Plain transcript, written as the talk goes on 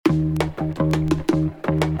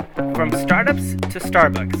startups to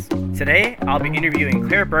Starbucks. Today, I'll be interviewing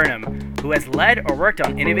Clare Burnham, who has led or worked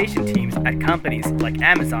on innovation teams at companies like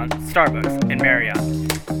Amazon, Starbucks, and Marriott.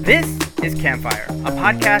 This is Campfire, a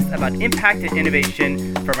podcast about impact and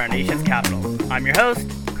innovation from our nation's capital. I'm your host,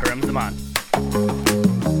 Karim Zaman.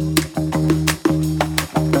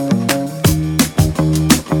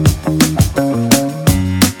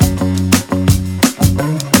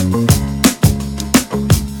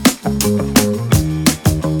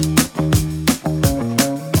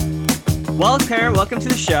 Well, Clare, welcome to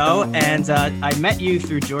the show. And I met you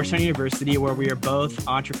through Georgetown University, where we are both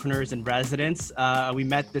entrepreneurs in residence. We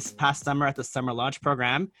met this past summer at the Summer Launch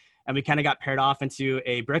Program, and we kind of got paired off into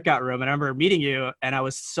a breakout room. And I remember meeting you, and I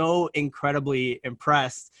was so incredibly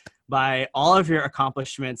impressed by all of your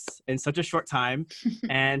accomplishments in such a short time,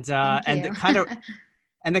 and the kind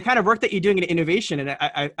of work that you're doing in innovation. And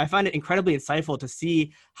I find it incredibly insightful to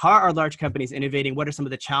see how are large companies innovating, what are some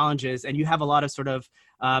of the challenges, and you have a lot of sort of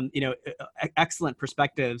excellent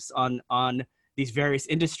perspectives on these various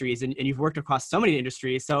industries, and you've worked across so many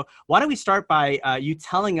industries. So why don't we start by you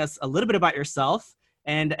telling us a little bit about yourself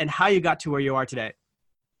and how you got to where you are today?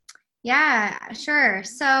 Yeah, sure.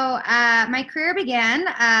 So my career began,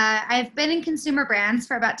 I've been in consumer brands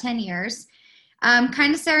for about 10 years.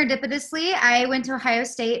 Kind of serendipitously, I went to Ohio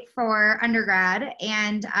State for undergrad,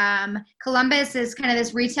 and Columbus is kind of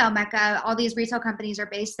this retail mecca. All these retail companies are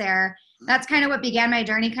based there. That's kind of what began my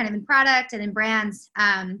journey kind of in product and in brands.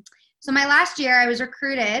 So my last year, I was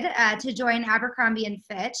recruited to join Abercrombie &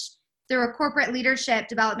 Fitch through a corporate leadership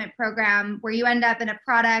development program where you end up in a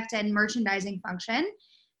product and merchandising function.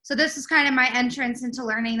 So this is kind of my entrance into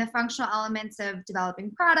learning the functional elements of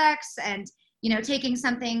developing products and taking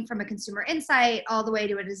something from a consumer insight all the way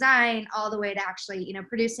to a design, all the way to actually,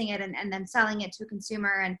 producing it and then selling it to a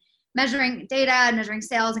consumer and measuring data and measuring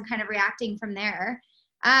sales and kind of reacting from there.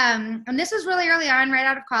 And this was really early on, right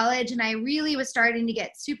out of college. And I really was starting to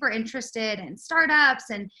get super interested in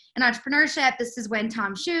startups and entrepreneurship. This is when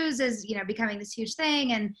Tom Shoes is, becoming this huge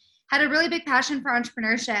thing, and had a really big passion for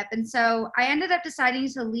entrepreneurship. And so I ended up deciding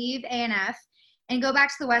to leave A&F and go back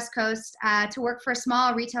to the West Coast to work for a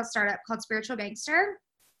small retail startup called Spiritual Gangster.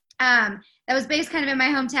 That was based kind of in my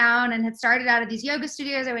hometown and had started out of these yoga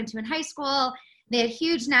studios I went to in high school. They had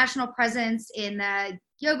huge national presence in the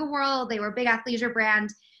yoga world. They were a big athleisure brand,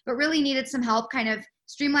 but really needed some help kind of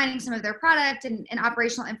streamlining some of their product and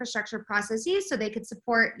operational infrastructure processes so they could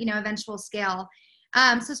support, eventual scale.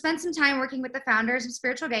 So spent some time working with the founders of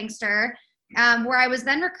Spiritual Gangster, where I was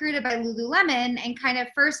then recruited by Lululemon and kind of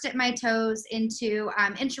first dipped my toes into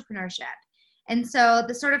entrepreneurship. And so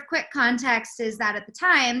the sort of quick context is that at the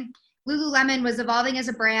time, Lululemon was evolving as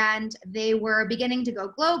a brand. They were beginning to go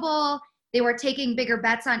global. They were taking bigger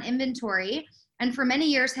bets on inventory, and for many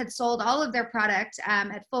years had sold all of their product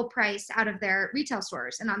at full price out of their retail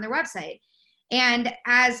stores and on their website. And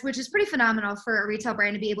which is pretty phenomenal for a retail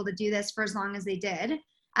brand to be able to do this for as long as they did.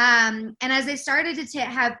 And as they started to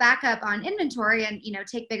have backup on inventory and,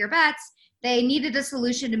 take bigger bets, they needed a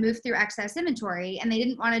solution to move through excess inventory, and they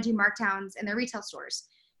didn't want to do markdowns in their retail stores.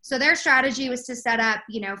 So their strategy was to set up,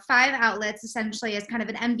 5 outlets essentially as kind of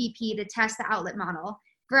an MVP to test the outlet model.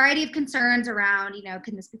 Variety of concerns around,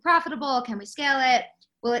 can this be profitable? Can we scale it?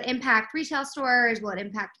 Will it impact retail stores? Will it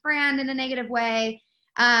impact brand in a negative way?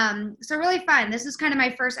 So really fun. This is kind of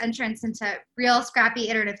my first entrance into real scrappy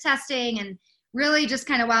iterative testing and really just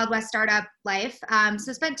kind of Wild West startup life.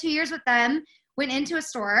 So spent 2 years with them, went into a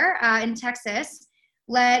store in Texas,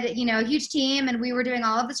 led, a huge team, and we were doing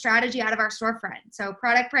all of the strategy out of our storefront. So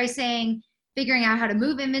product pricing, figuring out how to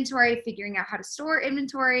move inventory, figuring out how to store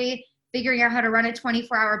inventory, figuring out how to run a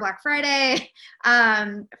 24-hour Black Friday,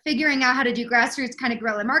 figuring out how to do grassroots kind of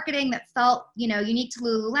guerrilla marketing that felt, unique to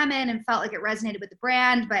Lululemon and felt like it resonated with the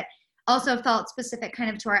brand, but also felt specific kind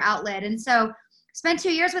of to our outlet. And so spent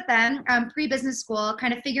 2 years with them, pre-business school,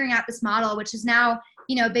 kind of figuring out this model, which is now,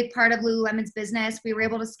 a big part of Lululemon's business. We were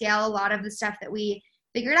able to scale a lot of the stuff that we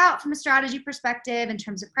figured out from a strategy perspective in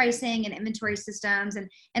terms of pricing and inventory systems and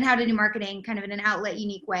how to do marketing kind of in an outlet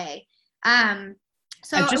unique way.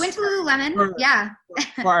 So I went to Lululemon.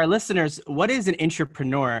 For our listeners, what is an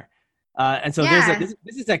entrepreneur? And so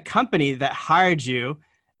this is a company that hired you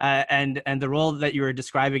and the role that you were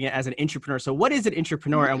describing it as an entrepreneur. So what is an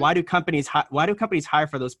entrepreneur, and why do companies hire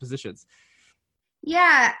for those positions?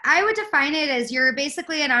 Yeah, I would define it as you're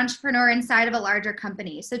basically an entrepreneur inside of a larger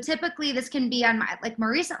company. So typically this can be on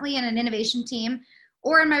more recently in an innovation team,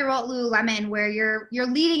 or in my role at Lululemon, where you're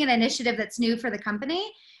leading an initiative that's new for the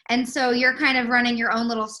company. And so you're kind of running your own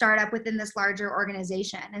little startup within this larger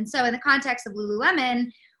organization. And so in the context of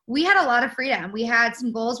Lululemon, we had a lot of freedom. We had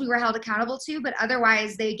some goals we were held accountable to, but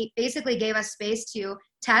otherwise they basically gave us space to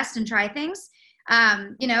test and try things,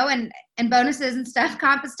 and bonuses and stuff.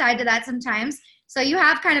 Comp is tied to that sometimes. So you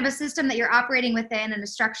have kind of a system that you're operating within and a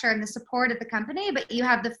structure and the support of the company, but you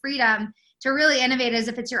have the freedom to really innovate as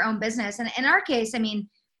if it's your own business. And in our case, I mean,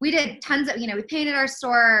 we did tons of, we painted our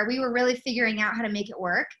store. We were really figuring out how to make it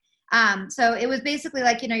work. So it was basically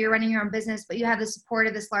like, you're running your own business, but you have the support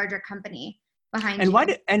of this larger company behind you.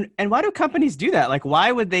 And why do companies do that? Like,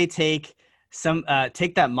 why would they take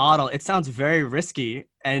that model? It sounds very risky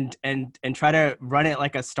and try to run it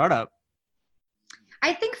like a startup.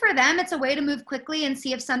 I think for them, it's a way to move quickly and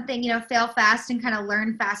see if something, fail fast and kind of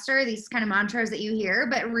learn faster, these kind of mantras that you hear,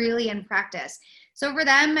 but really in practice. So for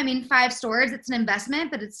them, I mean, 5 stores, it's an investment,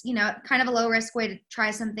 but it's, kind of a low risk way to try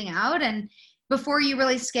something out. And before you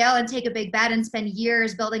really scale and take a big bet and spend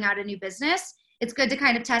years building out a new business, it's good to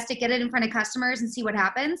kind of test it, get it in front of customers and see what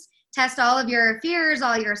happens. Test all of your fears,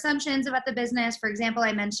 all your assumptions about the business. For example,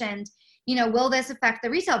 I mentioned, will this affect the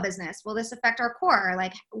retail business? Will this affect our core?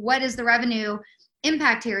 Like, what is the revenue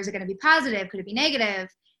impact here? Is it going to be positive? Could it be negative?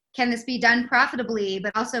 Can this be done profitably,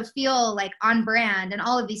 but also feel like on brand and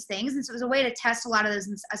all of these things? And so it was a way to test a lot of those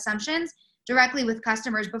assumptions directly with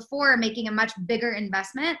customers before making a much bigger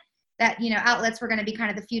investment that, outlets were going to be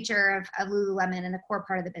kind of the future of Lululemon and the core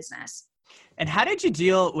part of the business. And how did you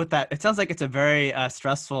deal with that? It sounds like it's a very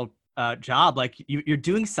stressful job. Like you're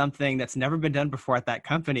doing something that's never been done before at that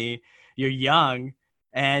company. You're young.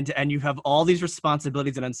 And you have all these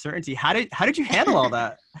responsibilities and uncertainty. How did you handle all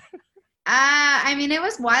that? I mean, it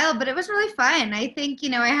was wild, but it was really fun. I think,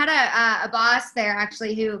 I had a boss there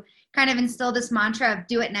actually who kind of instilled this mantra of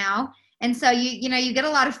do it now. And so you get a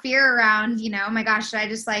lot of fear around, oh my gosh, should I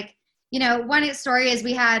just one story is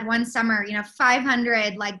we had one summer,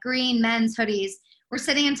 500 like green men's hoodies. We're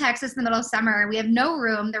sitting in Texas in the middle of summer. We have no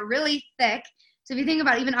room. They're really thick. So if you think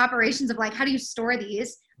about even operations of like, how do you store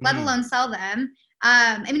these, let alone sell them?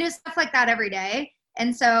 I mean, it was stuff like that every day.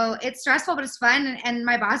 And so it's stressful, but it's fun. And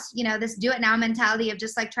my boss, this do it now mentality of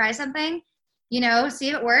just like try something, see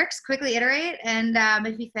if it works, quickly iterate. And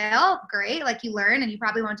if you fail, great. Like you learn and you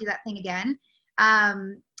probably won't do that thing again.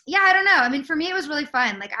 I don't know. I mean, for me, it was really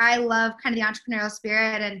fun. Like I love kind of the entrepreneurial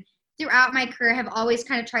spirit, and throughout my career, have always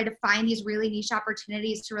kind of tried to find these really niche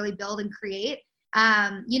opportunities to really build and create,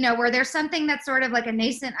 where there's something that's sort of like a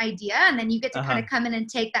nascent idea, and then you get to kind of come in and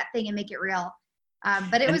take that thing and make it real.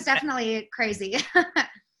 But it was definitely crazy.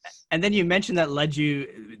 And then you mentioned that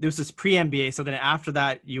there was this pre-MBA. So then after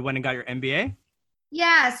that, you went and got your MBA?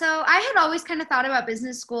 Yeah. So I had always kind of thought about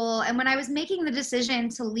business school. And when I was making the decision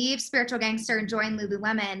to leave Spiritual Gangster and join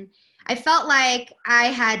Lululemon, I felt like I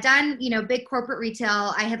had done, big corporate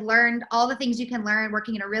retail. I had learned all the things you can learn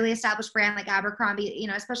working in a really established brand like Abercrombie,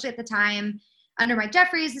 especially at the time under Mike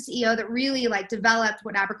Jeffries, the CEO that really like developed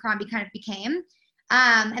what Abercrombie kind of became.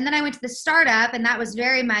 And then I went to the startup, and that was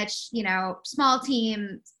very much, small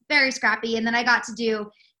team, very scrappy. And then I got to do,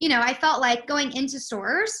 I felt like going into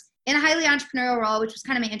stores in a highly entrepreneurial role, which was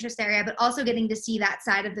kind of my interest area, but also getting to see that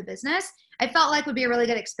side of the business, I felt like would be a really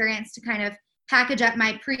good experience to kind of package up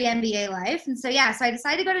my pre-MBA life. And so, so I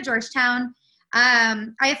decided to go to Georgetown.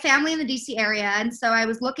 I have family in the DC area. And so I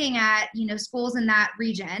was looking at, schools in that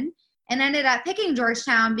region, and ended up picking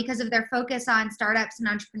Georgetown because of their focus on startups and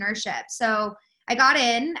entrepreneurship. So I got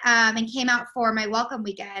in and came out for my welcome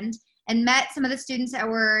weekend and met some of the students that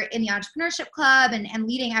were in the entrepreneurship club and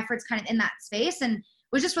leading efforts kind of in that space, and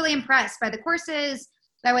was just really impressed by the courses,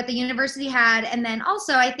 by what the university had. And then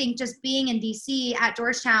also I think just being in DC at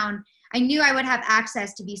Georgetown, I knew I would have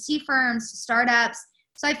access to VC firms, to startups.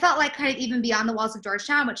 So I felt like kind of even beyond the walls of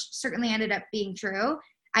Georgetown, which certainly ended up being true,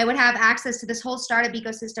 I would have access to this whole startup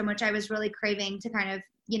ecosystem, which I was really craving to kind of,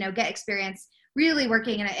 get experience really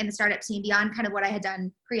working in the startup scene beyond kind of what I had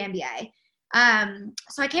done pre-MBA.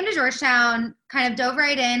 So I came to Georgetown, kind of dove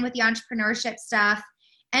right in with the entrepreneurship stuff,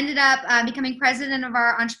 ended up becoming president of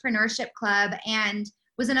our entrepreneurship club, and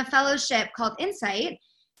was in a fellowship called Insight.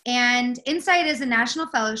 And Insight is a national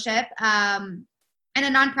fellowship and a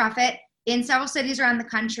nonprofit in several cities around the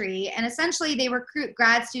country. And essentially they recruit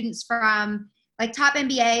grad students from like top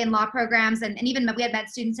MBA and law programs, and even we had med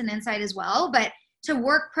students in Insight as well, but to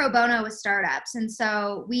work pro bono with startups. And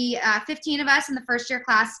so we, 15 of us in the first year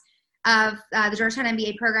class of the Georgetown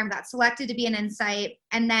MBA program got selected to be an Insight.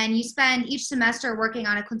 And then you spend each semester working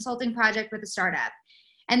on a consulting project with a startup.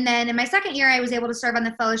 And then in my second year, I was able to serve on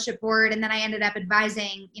the fellowship board. And then I ended up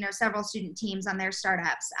advising, several student teams on their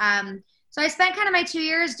startups. So I spent kind of my 2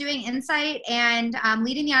 years doing Insight and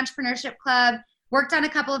leading the entrepreneurship club, worked on a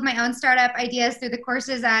couple of my own startup ideas through the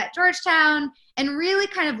courses at Georgetown, and really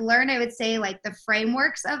kind of learned, I would say, like the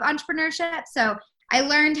frameworks of entrepreneurship. So I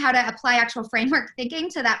learned how to apply actual framework thinking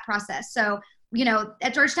to that process. So,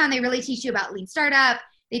 at Georgetown, they really teach you about lean startup.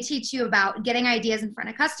 They teach you about getting ideas in front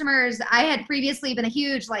of customers. I had previously been a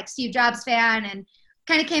huge like Steve Jobs fan and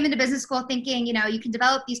kind of came into business school thinking, you can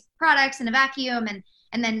develop these products in a vacuum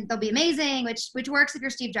and then they'll be amazing, which works if you're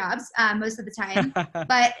Steve Jobs most of the time.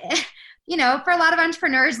 But, for a lot of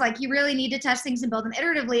entrepreneurs, like you really need to test things and build them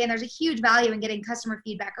iteratively. And there's a huge value in getting customer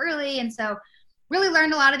feedback early. And so really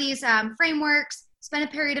learned a lot of these frameworks, spent a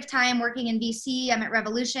period of time working in DC. I'm at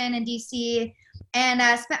Revolution in DC. And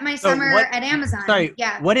spent my summer at Amazon. Sorry,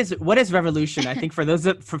 yeah. What is Revolution? I think for those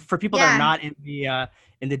for people that are not in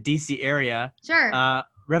the DC area. Sure.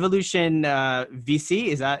 Revolution VC,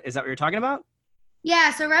 is that what you're talking about?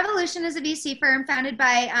 Yeah. So Revolution is a VC firm founded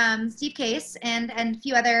by Steve Case and a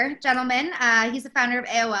few other gentlemen. He's the founder of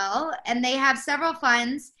AOL, and they have several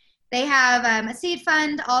funds. They have a seed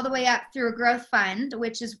fund all the way up through a growth fund,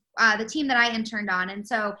 which is the team that I interned on, and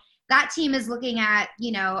so. That team is looking at,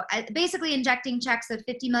 basically injecting checks of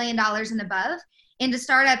 $50 million and above into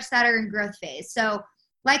startups that are in growth phase. So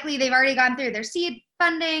likely they've already gone through their seed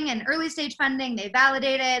funding and early stage funding. They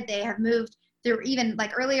validated, they have moved through even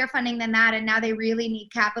like earlier funding than that. And now they really need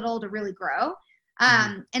capital to really grow.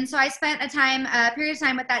 And so I spent a period of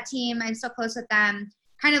time with that team. I'm still close with them,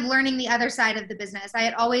 kind of learning the other side of the business. I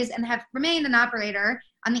had always and have remained an operator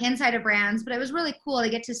on the inside of brands, but it was really cool to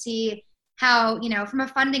get to see how, from a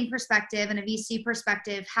funding perspective and a VC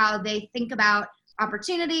perspective, how they think about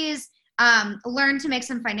opportunities, learn to make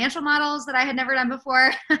some financial models that I had never done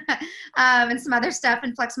before, and some other stuff,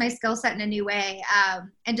 and flex my skill set in a new way,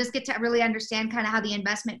 and just get to really understand kind of how the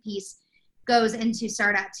investment piece goes into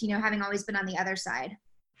startups, having always been on the other side.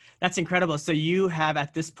 That's incredible. So you have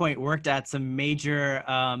at this point worked at some major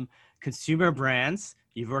consumer brands.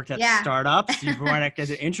 You've worked at startups, you've worked as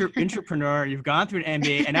an entrepreneur, you've gone through an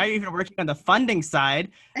MBA, and now you're even working on the funding side,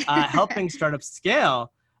 helping startups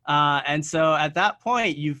scale. And so at that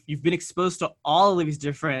point, you've been exposed to all of these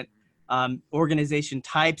different organization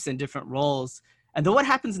types and different roles. And then what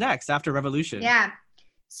happens next after Revolution? Yeah.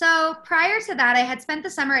 So prior to that, I had spent the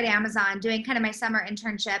summer at Amazon doing kind of my summer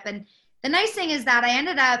internship. And the nice thing is that I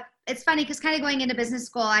ended up, it's funny because kind of going into business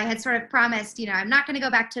school, I had sort of promised, I'm not going to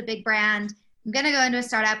go back to a big brand. I'm going to go into a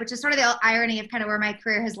startup, which is sort of the irony of kind of where my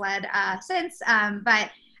career has led since.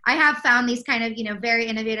 But I have found these kind of, very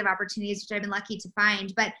innovative opportunities, which I've been lucky to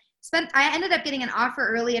find. But I ended up getting an offer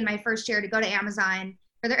early in my first year to go to Amazon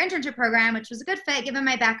for their internship program, which was a good fit given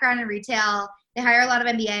my background in retail. They hire a lot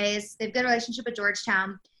of MBAs. They have a good relationship with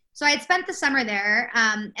Georgetown. So I had spent the summer there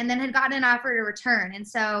and then had gotten an offer to return. And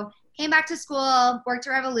so came back to school, worked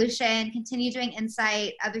at Revolution, continued doing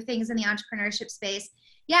Insight, other things in the entrepreneurship space.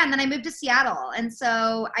 Yeah, and then I moved to Seattle. And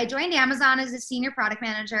so I joined Amazon as a senior product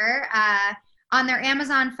manager on their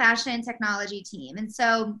Amazon fashion technology team. And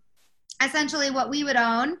so essentially what we would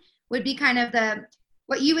own would be kind of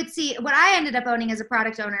what you would see, what I ended up owning as a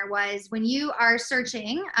product owner was when you are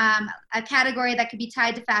searching a category that could be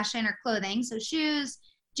tied to fashion or clothing, so shoes,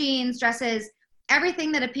 jeans, dresses,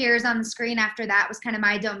 everything that appears on the screen after that was kind of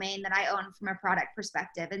my domain that I own from a product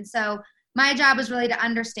perspective. And so my job was really to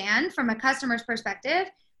understand from a customer's perspective,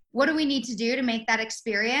 what do we need to do to make that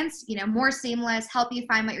experience, more seamless, help you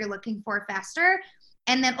find what you're looking for faster?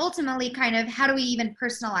 And then ultimately kind of how do we even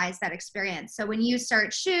personalize that experience? So when you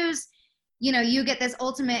search shoes, you get this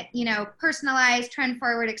ultimate, personalized trend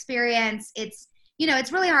forward experience. It's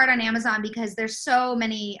really hard on Amazon because there's so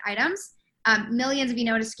many items. Millions, if you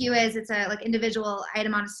know what a SKU is, it's a like individual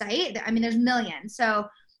item on a site. I mean, there's millions. So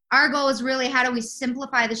our goal is really how do we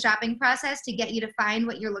simplify the shopping process to get you to find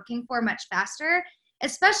what you're looking for much faster,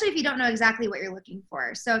 especially if you don't know exactly what you're looking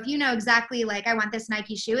for. So if you know exactly like I want this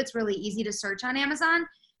Nike shoe, it's really easy to search on Amazon.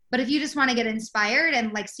 But if you just want to get inspired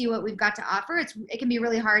and like see what we've got to offer, it can be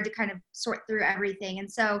really hard to kind of sort through everything.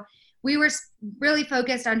 And so we were really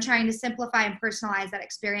focused on trying to simplify and personalize that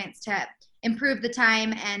experience to improve the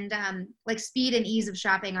time and like speed and ease of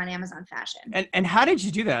shopping on Amazon Fashion. And how did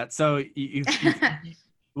you do that? So you've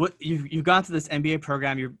gone through this MBA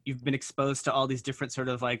program. You've been exposed to all these different sort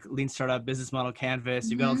of like lean startup business model canvas.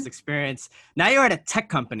 You've got all this experience. Now you're at a tech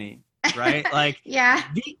company, right? Like yeah,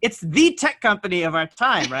 it's the tech company of our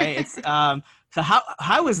time, right? It's so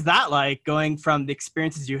how was that like going from the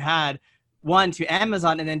experiences you had, one, to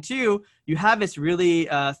Amazon, and then two, you have this really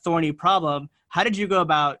thorny problem. How did you go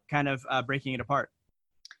about kind of breaking it apart?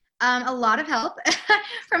 A lot of help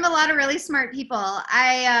from a lot of really smart people.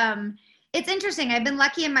 It's interesting. I've been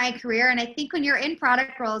lucky in my career, and I think when you're in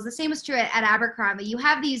product roles, the same was true at Abercrombie. You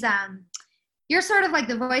have these you're sort of like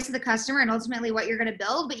the voice of the customer and ultimately what you're going to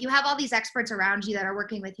build, but you have all these experts around you that are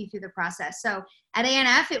working with you through the process. So at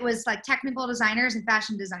ANF, it was like technical designers and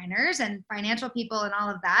fashion designers and financial people and all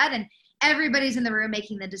of that. And everybody's in the room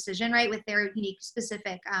making the decision, right, with their unique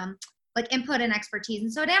specific like input and expertise.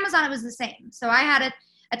 And so at Amazon, it was the same. So I had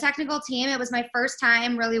a technical team. It was my first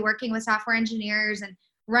time really working with software engineers and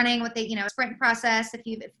running with the, sprint process. If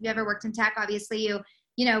you've ever worked in tech, obviously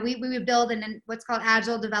we would build in what's called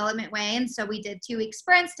agile development way. And so we did 2-week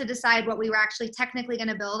sprints to decide what we were actually technically going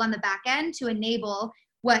to build on the back end to enable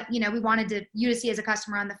what, we wanted you to see as a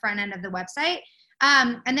customer on the front end of the website.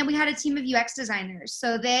 And then we had a team of UX designers.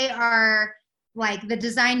 So they are like the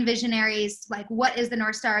design visionaries, like what is the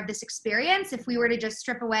North Star of this experience? If we were to just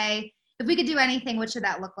strip away, if we could do anything, what should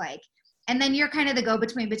that look like? And then you're kind of the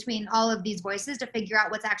go-between between all of these voices to figure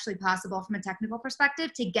out what's actually possible from a technical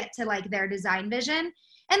perspective to get to like their design vision.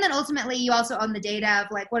 And then ultimately you also own the data of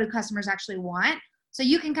like, what do customers actually want? So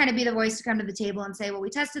you can kind of be the voice to come to the table and say, well,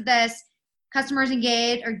 we tested this, customers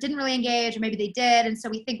engaged or didn't really engage, or maybe they did. And so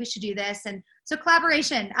we think we should do this. And so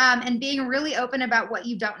collaboration and being really open about what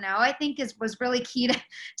you don't know, I think was really key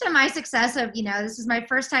to my success of, this is my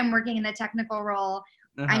first time working in a technical role.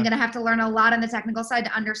 I'm going to have to learn a lot on the technical side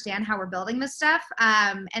to understand how we're building this stuff.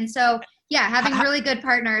 And so, yeah, having really good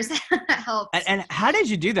partners helps. And how did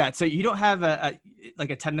you do that? So you don't have a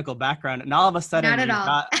technical background, and all of a sudden you've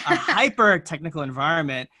got a hyper technical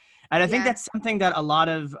environment. And I think that's something that a lot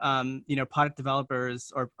of, product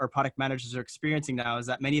developers or product managers are experiencing now, is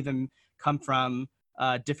that many of them come from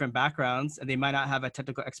different backgrounds and they might not have a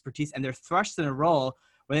technical expertise, and they're thrust in a role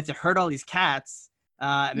where they have to herd all these cats,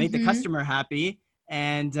 make the customer happy.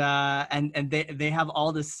 And they have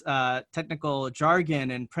all this technical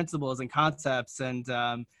jargon and principles and concepts. And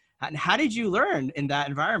how did you learn in that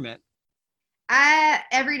environment?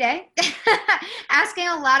 Every day, asking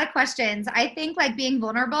a lot of questions. I think like being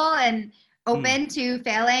vulnerable and open to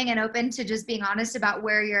failing and open to just being honest about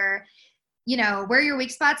where your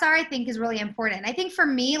weak spots are, I think is really important. I think for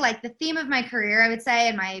me, like the theme of my career, I would say,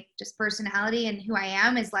 and my just personality and who I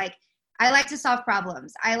am is like, I like to solve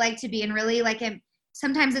problems. I like to be in really like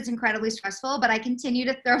sometimes it's incredibly stressful, but I continue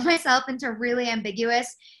to throw myself into really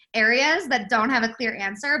ambiguous areas that don't have a clear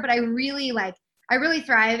answer. But I really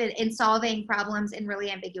thrive in solving problems in really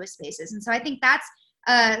ambiguous spaces. And so I think that's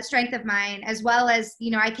a strength of mine, as well as,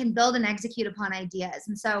 I can build and execute upon ideas.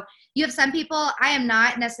 And so you have some people, I am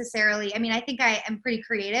not necessarily, I think I am pretty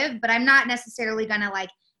creative, but I'm not necessarily going to like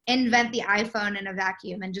invent the iPhone in a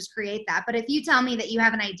vacuum and just create that. But if you tell me that you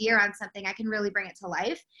have an idea on something, I can really bring it to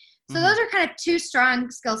life. So those are kind of two strong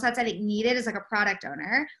skill sets I think needed as like a product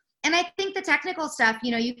owner. And I think the technical stuff,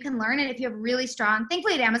 you can learn it if you have really strong,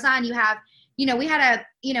 thankfully at Amazon, you have, we had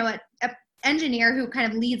a engineer who kind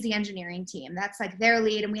of leads the engineering team. That's like their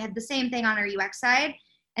lead. And we had the same thing on our UX side.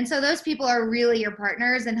 And so those people are really your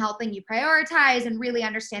partners in helping you prioritize and really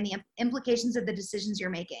understand the implications of the decisions you're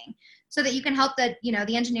making so that you can help the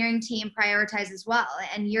engineering team prioritize as well.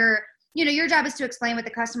 And your job is to explain what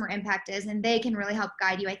the customer impact is, and they can really help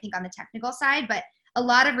guide you, I think, on the technical side. But a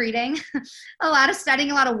lot of reading, a lot of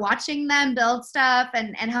studying, a lot of watching them build stuff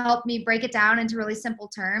and help me break it down into really simple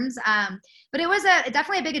terms. But it was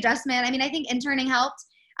definitely a big adjustment. I think interning helped.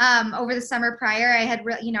 Over the summer prior, I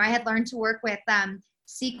had learned to work with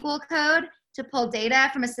SQL code to pull data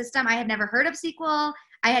from a system. I had never heard of SQL.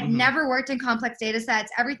 I had never worked in complex data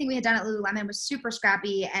sets. Everything we had done at Lululemon was super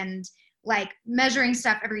scrappy and like measuring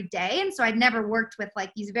stuff every day. And so I'd never worked with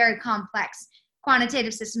like these very complex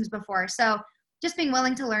quantitative systems before. So just being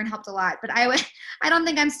willing to learn helped a lot. But I don't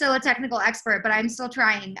think I'm still a technical expert, but I'm still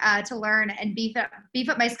trying to learn and beef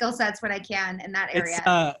up my skill sets when I can in that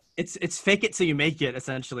area. It's fake it till you make it,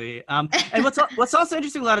 essentially. And what's also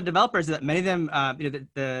interesting, a lot of developers is that many of them,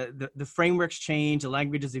 the frameworks change, the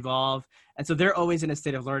languages evolve, and so they're always in a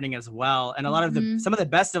state of learning as well. And a lot of some of the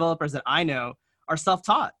best developers that I know are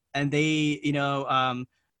self-taught, and they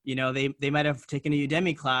they might have taken a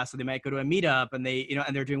Udemy class, or they might go to a meetup, and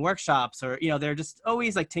and they're doing workshops, or they're just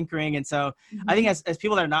always like tinkering. And so I think as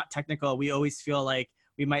people that are not technical, we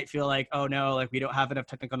might feel like, oh no, like we don't have enough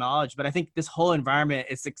technical knowledge. But I think this whole environment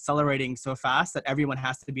is accelerating so fast that everyone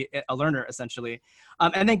has to be a learner, essentially.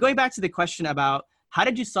 And then going back to the question about how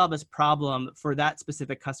did you solve this problem for that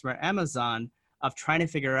specific customer at Amazon of trying to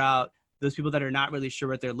figure out those people that are not really sure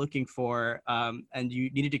what they're looking for, and you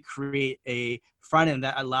needed to create a front end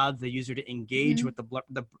that allowed the user to engage with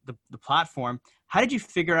the platform. How did you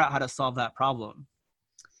figure out how to solve that problem?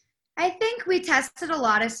 I think we tested a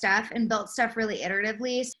lot of stuff and built stuff really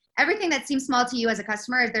iteratively. everything that seems small to you as a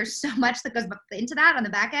customer, there's so much that goes into that on the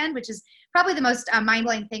back end, which is probably the most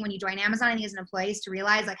mind-blowing thing when you join Amazon, I think, as an employee, is to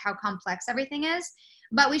realize like how complex everything is.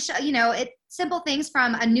 But we show, simple things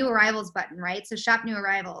from a new arrivals button, right? So shop new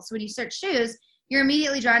arrivals. So when you search shoes, you're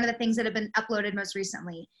immediately drawn to the things that have been uploaded most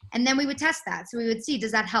recently. And then we would test that. So we would see,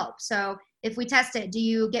 does that help? So if we test it, do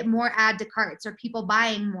you get more add to carts? Are people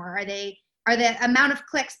buying more? Are the amount of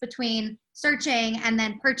clicks between searching and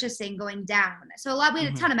then purchasing going down? So we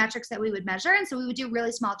had a ton of metrics that we would measure. And so we would do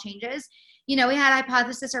really small changes. We had a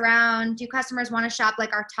hypothesis around, do customers want to shop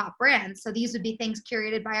like our top brands? So these would be things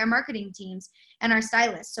curated by our marketing teams and our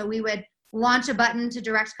stylists. So we would launch a button to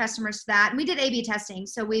direct customers to that. And we did A/B testing.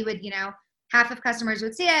 So we would, half of customers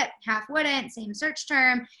would see it, half wouldn't, same search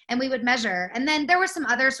term, and we would measure. And then there were some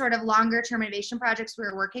other sort of longer term innovation projects we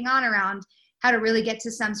were working on around how to really get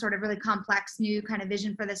to some sort of really complex new kind of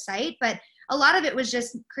vision for the site. But a lot of it was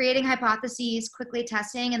just creating hypotheses, quickly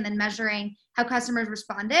testing, and then measuring how customers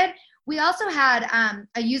responded. We also had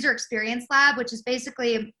a user experience lab, which is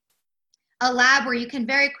basically a lab where you can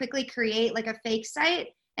very quickly create like a fake site.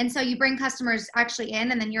 And so you bring customers actually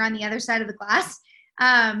in, and then you're on the other side of the glass,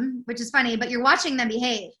 which is funny, but you're watching them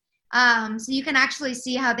behave. So you can actually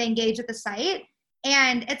see how they engage with the site.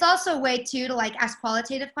 And it's also a way too to like ask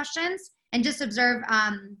qualitative questions and just observe,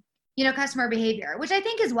 customer behavior, which I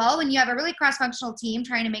think as well, when you have a really cross-functional team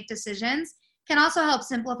trying to make decisions, can also help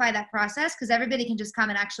simplify that process, because everybody can just come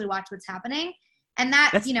and actually watch what's happening. And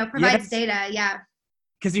that, provides data. Yeah.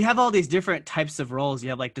 Because you have all these different types of roles. You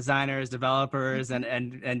have like designers, developers,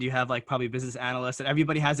 and you have like probably business analysts, and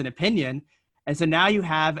everybody has an opinion. And so now you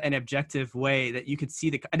have an objective way that you could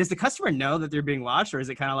see does the customer know that they're being watched, or is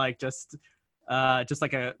it kind of like just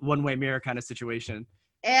like a one-way mirror kind of situation?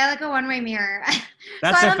 Yeah, like a one-way mirror.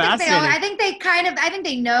 That's so fascinating. I think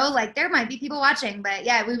they know like there might be people watching, but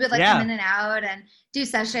yeah, we would like come in and out and do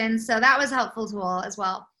sessions. So that was a helpful tool as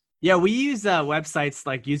well. Yeah, we use websites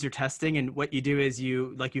like user testing, and what you do is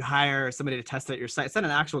you hire somebody to test out your site. It's not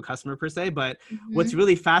an actual customer per se, but what's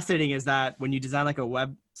really fascinating is that when you design like a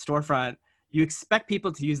web storefront, you expect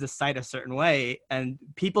people to use the site a certain way, and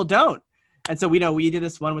people don't. And so we did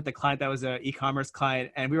this one with the client that was an e-commerce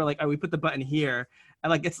client, and we were like, oh, we put the button here, and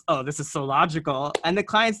like this is so logical. And the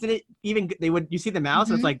clients didn't even, you see the mouse,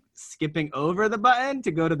 so it's like skipping over the button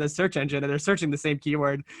to go to the search engine, and they're searching the same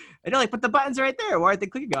keyword, and they're like, but the button's right there, why aren't they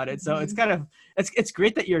clicking on it? So it's kind of, it's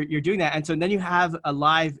great that you're doing that. And so then you have a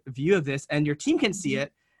live view of this, and your team can see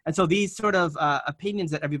it. And so these sort of opinions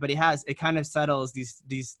that everybody has, it kind of settles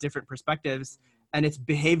these different perspectives, and it's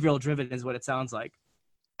behavioral driven is what it sounds like.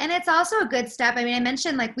 And it's also a good step. I mean, I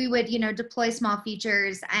mentioned like we would, deploy small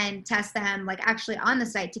features and test them like actually on the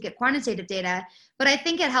site to get quantitative data. But I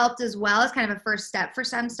think it helped as well as kind of a first step for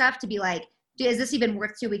some stuff to be like, is this even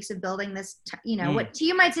worth 2 weeks of building this? What to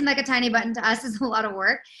you might seem like a tiny button, to us is a lot of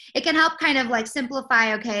work. It can help kind of like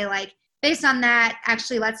simplify, okay, like based on that,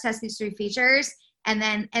 actually let's test these 3 features and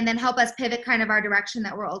then help us pivot kind of our direction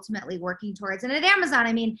that we're ultimately working towards. And at Amazon,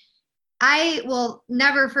 I mean, I will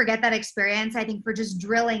never forget that experience. I think for just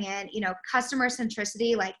drilling in, customer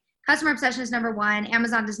centricity, like customer obsession is number one.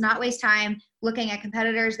 Amazon does not waste time looking at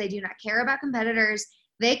competitors. They do not care about competitors.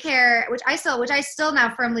 They care, which I still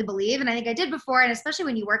now firmly believe. And I think I did before. And especially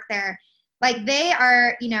when you work there, like they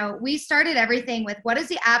are, we started everything with what is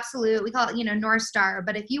the absolute, we call it, North Star.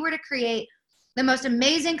 But if you were to create the most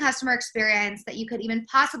amazing customer experience that you could even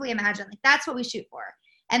possibly imagine, like that's what we shoot for.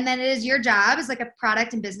 And then it is your job as like a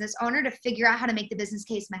product and business owner to figure out how to make the business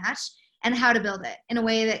case match and how to build it in a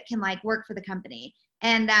way that can like work for the company.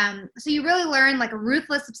 And so you really learn like a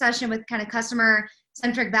ruthless obsession with kind of customer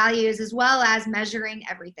centric values, as well as measuring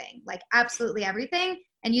everything, like absolutely everything,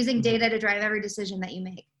 and using data to drive every decision that you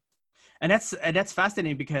make. And that's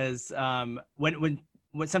fascinating because when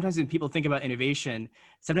sometimes when people think about innovation,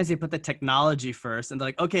 sometimes they put the technology first and they're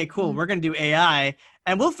like, okay, cool, we're going to do AI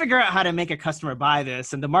and we'll figure out how to make a customer buy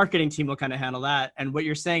this. And the marketing team will kind of handle that. And what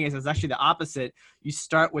you're saying is it's actually the opposite. You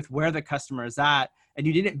start with where the customer is at, and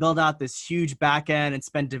you didn't build out this huge back end and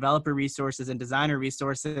spend developer resources and designer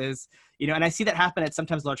resources, and I see that happen at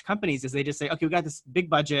sometimes large companies is they just say, okay, we got this big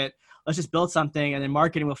budget, let's just build something. And then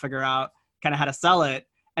marketing will figure out kind of how to sell it.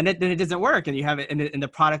 And then it doesn't work, and you have it, and the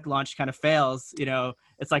product launch kind of fails.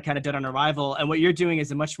 It's like kind of dead on arrival. And what you're doing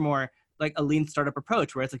is a much more like a lean startup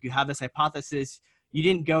approach, where it's like you have this hypothesis, you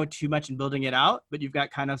didn't go too much in building it out, but you've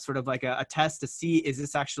got kind of sort of like a test to see, is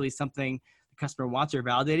this actually something the customer wants, or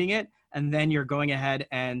validating it, and then you're going ahead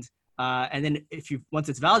and then once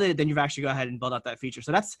it's validated, then you've actually go ahead and build out that feature.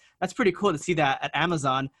 So that's pretty cool to see that at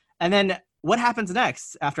Amazon. And then what happens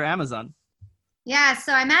next after Amazon? Yeah,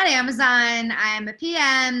 so I'm at Amazon. I'm a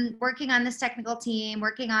PM working on this technical team,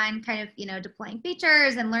 working on kind of, deploying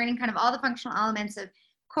features and learning kind of all the functional elements of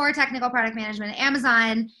core technical product management at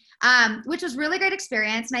Amazon, which was really great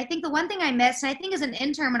experience. And I think the one thing I missed, and I think as an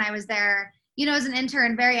intern when I was there, as an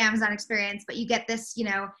intern, very Amazon experience, but you get this,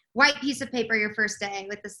 white piece of paper your first day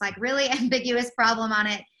with this like really ambiguous problem on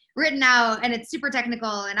it written out, and it's super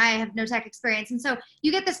technical and I have no tech experience. And so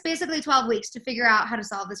you get this basically 12 weeks to figure out how to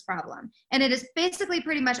solve this problem. And it is basically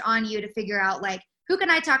pretty much on you to figure out like, who can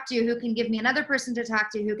I talk to, who can give me another person to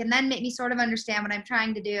talk to, who can then make me sort of understand what I'm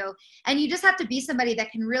trying to do. And you just have to be somebody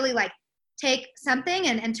that can really like take something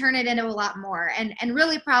and turn it into a lot more and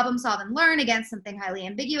really problem solve and learn against something highly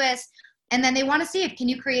ambiguous. And then they want to see if can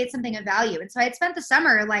you create something of value. And so I had spent the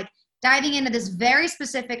summer like diving into this very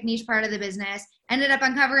specific niche part of the business, ended up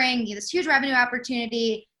uncovering this huge revenue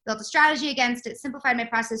opportunity, built a strategy against it, simplified my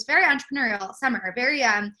process, very entrepreneurial summer, very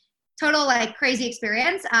total like crazy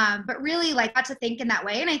experience, but really like got to think in that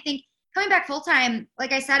way. And I think coming back full time,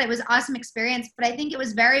 like I said, it was an awesome experience, but I think it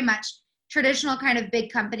was very much traditional kind of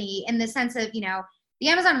big company in the sense of, the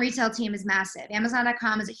Amazon retail team is massive.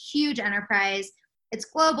 Amazon.com is a huge enterprise. It's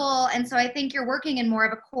global. And so I think you're working in more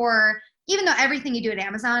of a core, even though everything you do at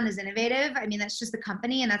Amazon is innovative, I mean, that's just the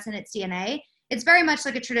company and that's in its DNA. It's very much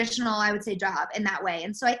like a traditional, I would say, job in that way.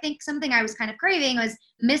 And so I think something I was kind of craving was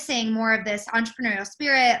missing more of this entrepreneurial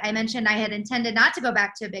spirit. I mentioned I had intended not to go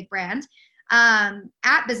back to a big brand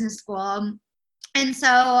at business school. And so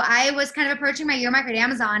I was kind of approaching my year mark at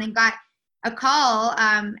Amazon and got a call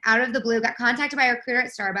out of the blue, got contacted by a recruiter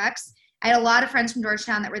at Starbucks. I had a lot of friends from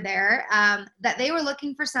Georgetown that were there, that they were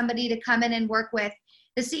looking for somebody to come in and work with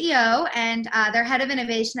the CEO and their head of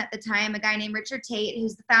innovation at the time, a guy named Richard Tate,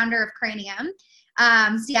 who's the founder of Cranium,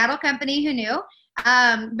 Seattle company, who knew?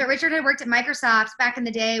 But Richard had worked at Microsoft back in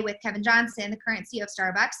the day with Kevin Johnson, the current CEO of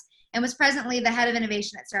Starbucks, and was presently the head of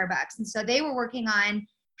innovation at Starbucks. And so they were working on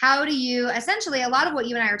how do you, essentially a lot of what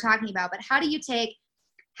you and I are talking about, but how do you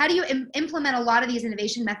implement a lot of these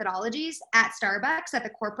innovation methodologies at Starbucks at the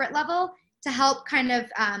corporate level to help kind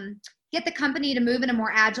of get the company to move in a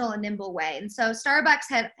more agile and nimble way. And so Starbucks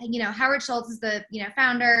had, Howard Schultz is the,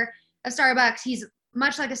 founder of Starbucks. He's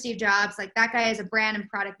much like a Steve Jobs, like that guy is a brand and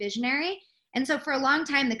product visionary. And so for a long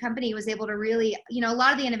time, the company was able to really, a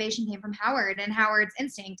lot of the innovation came from Howard and Howard's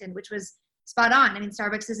instinct, and which was spot on. I mean,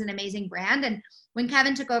 Starbucks is an amazing brand. And when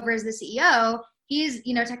Kevin took over as the CEO, he's,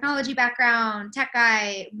 technology background, tech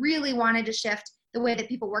guy, really wanted to shift the way that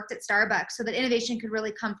people worked at Starbucks so that innovation could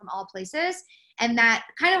really come from all places. And that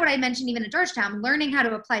kind of what I mentioned even at Georgetown, learning how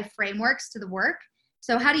to apply frameworks to the work.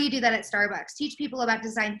 So how do you do that at Starbucks? Teach people about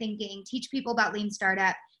design thinking, teach people about lean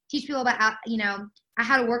startup, teach people about,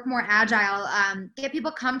 how to work more agile, get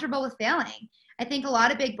people comfortable with failing. I think a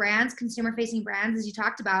lot of big brands, consumer facing brands, as you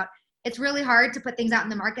talked about, it's really hard to put things out in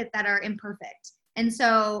the market that are imperfect. And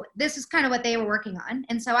so this is kind of what they were working on.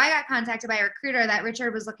 And so I got contacted by a recruiter that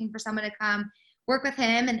Richard was looking for someone to come work with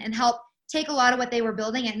him and help take a lot of what they were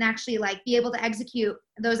building and actually like be able to execute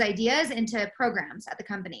those ideas into programs at the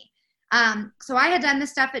company. So I had done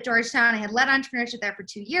this stuff at Georgetown. I had led entrepreneurship there for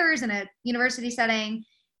 2 years in a university setting.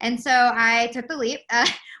 And so I took the leap,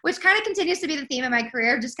 which kind of continues to be the theme of my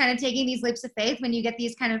career, just kind of taking these leaps of faith when you get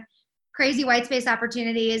these kind of crazy white space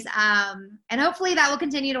opportunities. And hopefully that will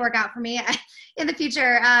continue to work out for me in the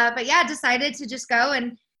future. But yeah, decided to just go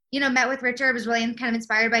and, met with Richard, was really kind of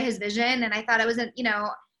inspired by his vision. And I thought it was,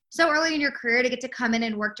 so early in your career to get to come in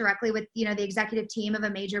and work directly with, the executive team of a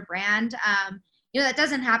major brand. That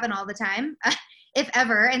doesn't happen all the time, if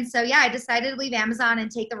ever. And so, yeah, I decided to leave Amazon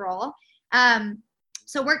and take the role.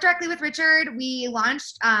 So work directly with Richard. We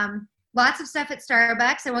launched lots of stuff at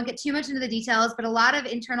Starbucks. I won't get too much into the details, but a lot of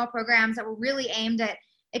internal programs that were really aimed at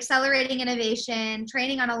accelerating innovation,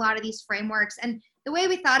 training on a lot of these frameworks. And the way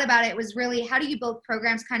we thought about it was really, how do you build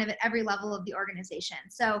programs kind of at every level of the organization?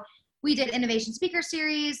 So we did innovation speaker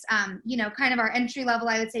series, kind of our entry level,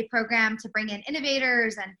 I would say, program to bring in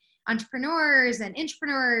innovators and entrepreneurs and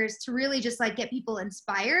intrapreneurs to really just like get people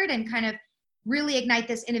inspired and kind of really ignite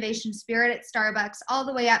this innovation spirit at Starbucks, all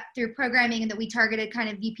the way up through programming that we targeted kind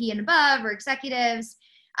of VP and above or executives,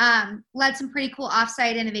 led some pretty cool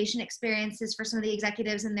offsite innovation experiences for some of the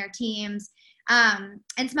executives and their teams, and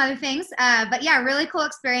some other things. But yeah, really cool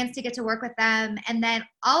experience to get to work with them. And then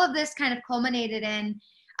all of this kind of culminated in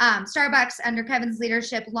Starbucks, under Kevin's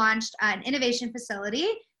leadership, launched an innovation facility,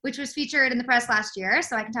 which was featured in the press last year,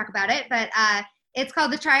 so I can talk about it. But it's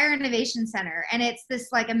called the Trier Innovation Center, and it's this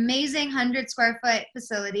like amazing 100 square foot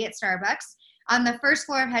facility at Starbucks on the first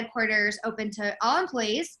floor of headquarters, open to all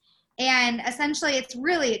employees. And essentially, it's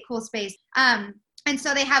really a cool space. And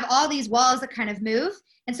so they have all these walls that kind of move.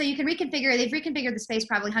 And so you can they've reconfigured the space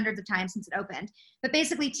probably hundreds of times since it opened. But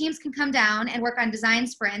basically teams can come down and work on design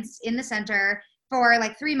sprints in the center for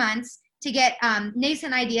like 3 months to get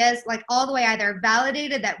nascent ideas, like all the way either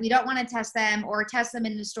validated that we don't want to test them or test them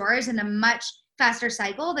in the stores in a much faster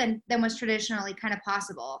cycle than was traditionally kind of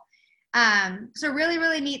possible. So really,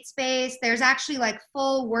 really neat space. There's actually like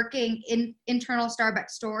full working internal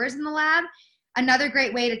Starbucks stores in the lab. Another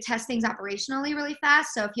great way to test things operationally really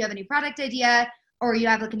fast. So if you have a new product idea or you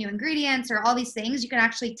have like a new ingredients or all these things, you can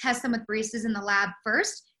actually test them with baristas in the lab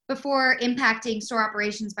first before impacting store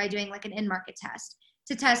operations by doing like an in-market test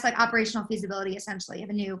to test like operational feasibility essentially of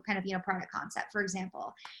a new kind of, product concept, for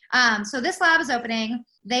example. So this lab is opening.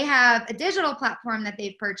 They have a digital platform that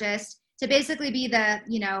they've purchased to basically be the,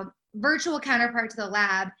 virtual counterpart to the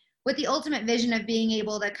lab, with the ultimate vision of being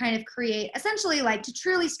able to kind of create essentially like to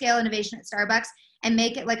truly scale innovation at Starbucks and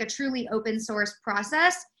make it like a truly open source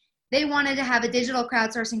process. They wanted to have a digital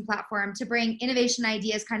crowdsourcing platform to bring innovation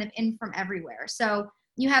ideas kind of in from everywhere. So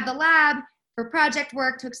you have the lab for project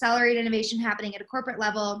work to accelerate innovation happening at a corporate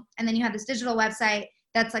level. And then you have this digital website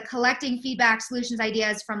that's like collecting feedback, solutions,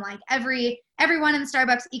 ideas from like everyone in the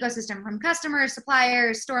Starbucks ecosystem, from customers,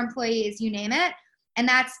 suppliers, store employees, you name it. And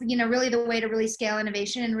that's, really the way to really scale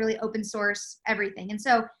innovation and really open source everything. And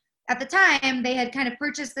so at the time, they had kind of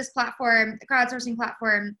purchased this platform, the crowdsourcing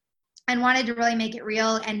platform, and wanted to really make it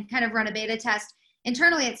real and kind of run a beta test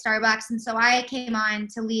internally at Starbucks. And so I came on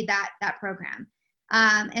to lead that program.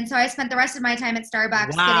 And so I spent the rest of my time at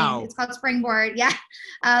Starbucks it's called Springboard. Yeah.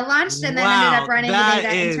 Launched and then ended up running the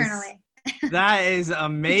beta internally. That is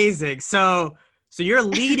amazing. So you're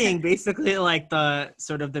leading basically like the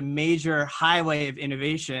sort of the major highway of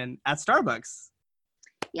innovation at Starbucks.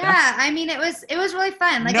 Yeah, it was really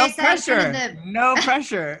fun. Like no I said, pressure. No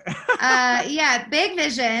pressure. Yeah, big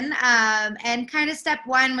vision. And kind of step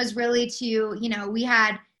one was really to, we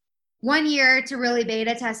had 1 year to really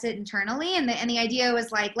beta test it internally. And the idea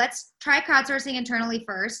was like, let's try crowdsourcing internally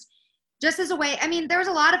first, just as a way. There was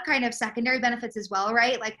a lot of kind of secondary benefits as well,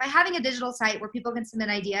 right? Like by having a digital site where people can submit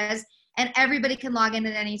ideas and everybody can log in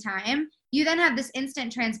at any time, you then have this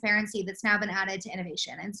instant transparency that's now been added to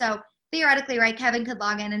innovation. And so theoretically, right, Kevin could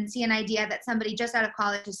log in and see an idea that somebody just out of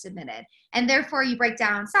college has submitted. And therefore you break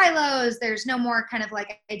down silos. There's no more kind of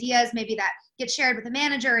like ideas maybe that get shared with a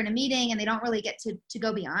manager in a meeting and they don't really get to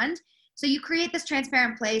go beyond. So you create this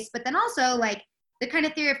transparent place, but then also like the kind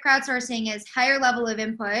of theory of crowdsourcing is higher level of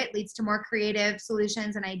input leads to more creative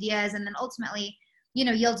solutions and ideas. And then ultimately,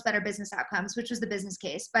 yields better business outcomes, which was the business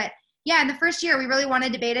case. But yeah, in the first year, we really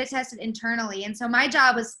wanted to beta test it internally. And so my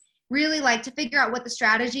job was really like to figure out what the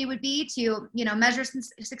strategy would be to, measure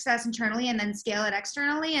success internally and then scale it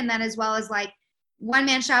externally. And then as well as like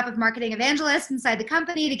one-man shop of marketing evangelists inside the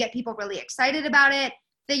company to get people really excited about it,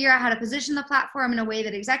 figure out how to position the platform in a way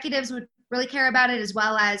that executives would really care about it, as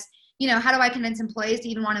well as, how do I convince employees to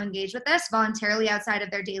even want to engage with this voluntarily outside of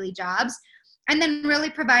their daily jobs? And then really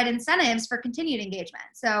provide incentives for continued engagement.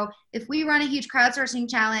 So if we run a huge crowdsourcing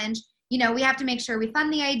challenge, we have to make sure we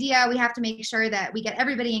fund the idea. We have to make sure that we get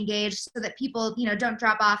everybody engaged so that people, don't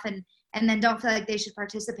drop off and then don't feel like they should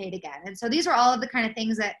participate again. And so these are all of the kind of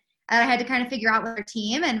things that I had to kind of figure out with our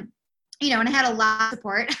team. And, and I had a lot of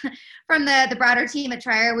support from the broader team at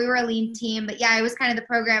Trier. We were a lean team, but yeah, I was kind of the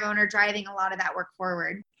program owner driving a lot of that work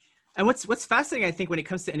forward. And what's fascinating, I think, when it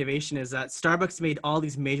comes to innovation is that Starbucks made all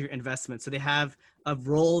these major investments. So they have a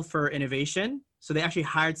role for innovation. So they actually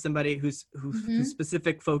hired somebody whose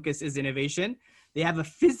specific focus is innovation. They have a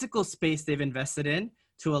physical space they've invested in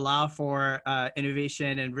to allow for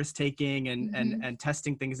innovation and risk-taking and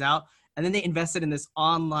testing things out. And then they invested in this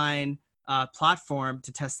online platform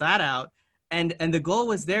to test that out. And the goal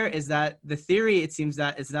was there is that the theory, it seems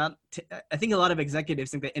that it's not, I think a lot of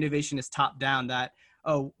executives think that innovation is top down, that,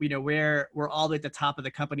 we're all the way at the top of the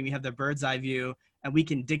company. We have the bird's eye view and we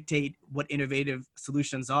can dictate what innovative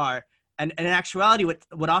solutions are. And in actuality,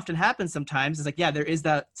 what often happens sometimes is like, yeah, there is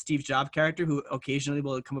that Steve Jobs character who occasionally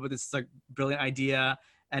will come up with this like brilliant idea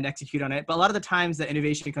and execute on it. But a lot of the times the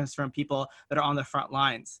innovation comes from people that are on the front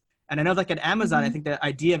lines. And I know like at Amazon, I think the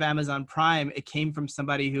idea of Amazon Prime, it came from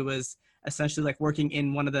somebody who was essentially like working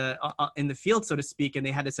in one of the, in the field, so to speak. And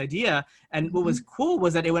they had this idea. And what was cool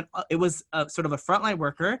was that it was sort of a frontline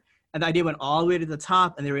worker, and the idea went all the way to the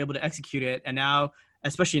top and they were able to execute it. And now,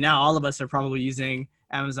 especially now, all of us are probably using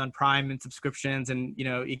Amazon Prime and subscriptions and,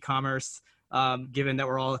 e-commerce, given that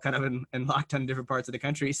we're all kind of in lockdown in different parts of the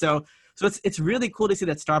country. So it's really cool to see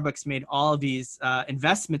that Starbucks made all of these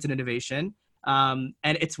investments in innovation. And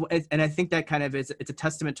I think that kind of it's a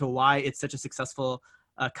testament to why it's such a successful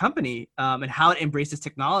company, and how it embraces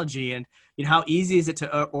technology, and how easy is it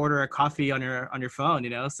to order a coffee on your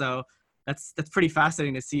phone. So that's pretty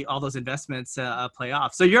fascinating to see all those investments play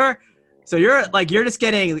off. So you're like, you're just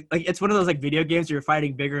getting like, it's one of those like video games where you're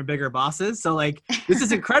fighting bigger and bigger bosses. So like, this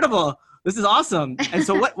is incredible. This is awesome. And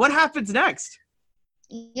so what happens next?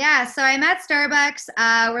 Yeah, so I'm at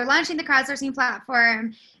Starbucks. We're launching the crowdsourcing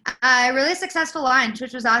platform. A really successful launch,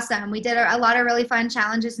 which was awesome. We did a lot of really fun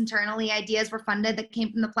challenges internally. Ideas were funded that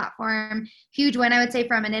came from the platform. Huge win, I would say,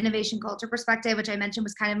 from an innovation culture perspective, which I mentioned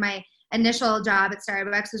was kind of my initial job at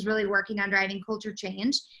Starbucks, was really working on driving culture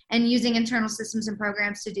change and using internal systems and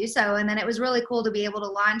programs to do so. And then it was really cool to be able to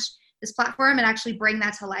launch this platform and actually bring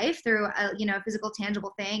that to life through a physical,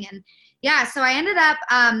 tangible thing. And yeah, so I ended up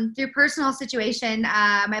through personal situation,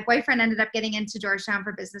 my boyfriend ended up getting into Georgetown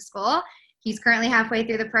for business school. He's currently halfway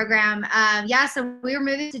through the program. So we were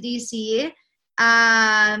moving to DC.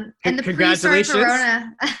 And the Congratulations.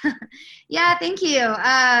 Corona. Yeah, thank you.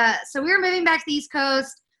 So we were moving back to the East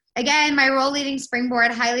Coast. Again, my role leading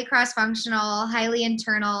Springboard, highly cross-functional, highly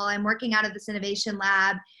internal. I'm working out of this innovation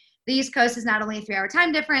lab. The East Coast is not only a 3-hour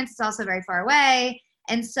time difference, it's also very far away.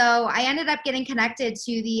 And so I ended up getting connected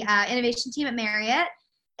to the innovation team at Marriott,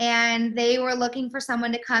 and they were looking for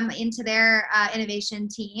someone to come into their innovation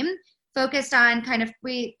team, focused on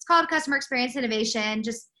it's called customer experience innovation,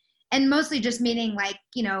 and mostly just meaning like,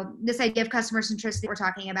 this idea of customer centricity we're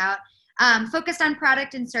talking about, focused on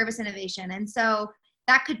product and service innovation. And so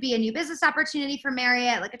that could be a new business opportunity for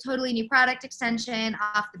Marriott, like a totally new product extension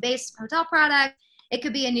off the base hotel product. It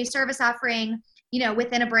could be a new service offering,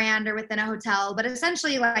 within a brand or within a hotel, but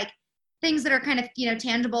essentially like things that are kind of,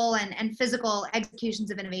 tangible and physical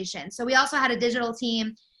executions of innovation. So we also had a digital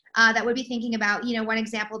team that would be thinking about, one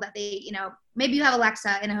example that they, maybe you have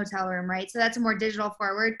Alexa in a hotel room, right? So that's a more digital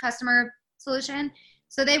forward customer solution.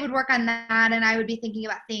 So they would work on that, and I would be thinking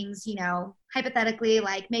about things, hypothetically,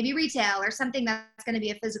 like maybe retail or something that's going to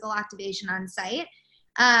be a physical activation on site.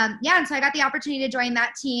 And so I got the opportunity to join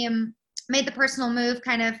that team, made the personal move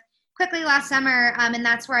kind of quickly last summer, and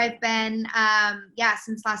that's where I've been,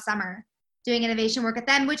 since last summer, doing innovation work with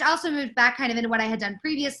them, which also moved back kind of into what I had done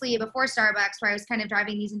previously before Starbucks, where I was kind of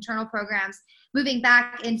driving these internal programs, moving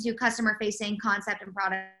back into customer-facing concept and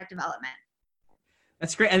product development.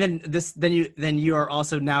 That's great. And then you are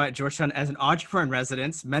also now at Georgetown as an entrepreneur in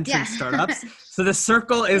residence, mentoring startups. So the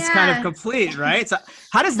circle is kind of complete, right? So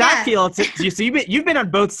how does that feel to you? So you've been on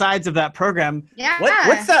both sides of that program. Yeah.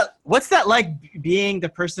 What's that like, being the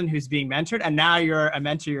person who's being mentored, and now you're a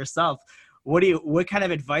mentor yourself? What kind of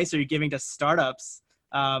advice are you giving to startups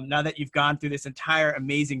now that you've gone through this entire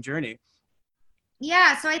amazing journey?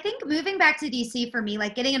 Yeah, so I think moving back to DC for me,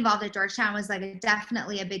 like getting involved at Georgetown was like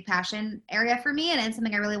definitely a big passion area for me, and it's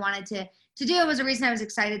something I really wanted to do. It was a reason I was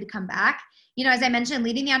excited to come back. As I mentioned,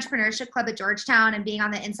 leading the entrepreneurship club at Georgetown and being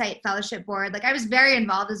on the Insight Fellowship board, like I was very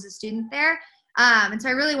involved as a student there. And so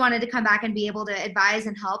I really wanted to come back and be able to advise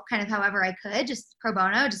and help kind of however I could, just pro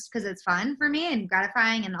bono, just because it's fun for me and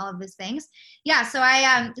gratifying and all of those things. Yeah, so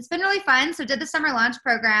it's been really fun. So did the summer launch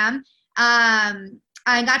program.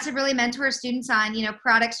 I got to really mentor students on,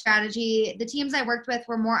 product strategy. The teams I worked with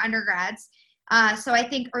were more undergrads. So I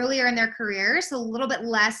think earlier in their careers, a little bit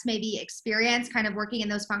less maybe experience kind of working in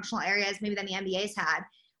those functional areas maybe than the MBAs had,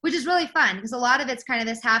 which is really fun because a lot of it's kind of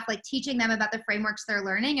this half like teaching them about the frameworks they're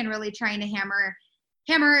learning and really trying to hammer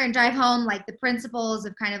and drive home like the principles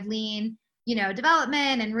of kind of lean,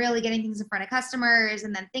 development and really getting things in front of customers,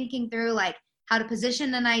 and then thinking through like how to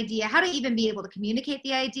position an idea, how to even be able to communicate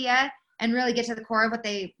the idea and really get to the core of what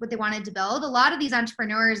they wanted to build. A lot of these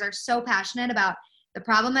entrepreneurs are so passionate about the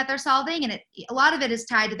problem that they're solving, and a lot of it is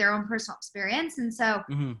tied to their own personal experience. And so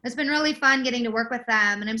It's been really fun getting to work with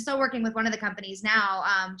them. And I'm still working with one of the companies now,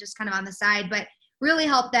 just kind of on the side, but really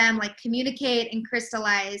help them like communicate and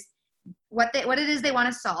crystallize what it is they want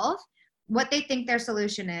to solve, what they think their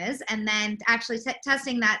solution is, and then actually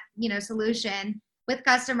testing that, solution with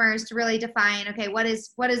customers to really define, okay, what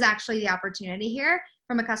is actually the opportunity here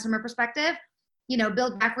from a customer perspective,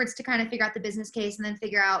 build backwards to kind of figure out the business case, and then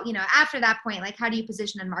figure out, after that point, like how do you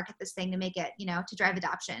position and market this thing to make it, to drive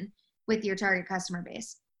adoption with your target customer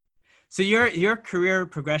base. So your career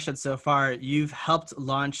progression so far, you've helped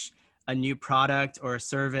launch a new product or a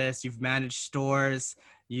service, you've managed stores,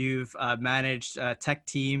 you've managed tech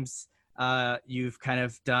teams, you've kind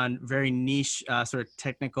of done very niche sort of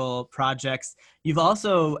technical projects. You've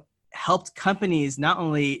also helped companies not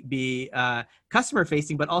only be customer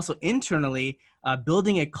facing, but also internally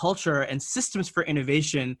building a culture and systems for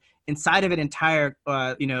innovation inside of an entire,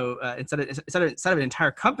 inside of an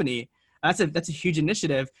entire company. That's a huge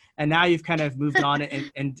initiative. And now you've kind of moved on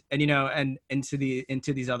and into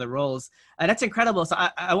these other roles. And that's incredible. So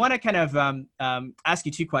I want to kind of ask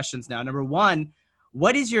you two questions now. Number one,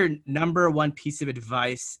 what is your number one piece of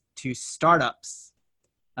advice to startups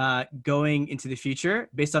going into the future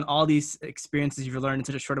based on all these experiences you've learned in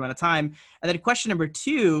such a short amount of time? And then question number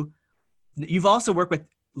two, you've also worked with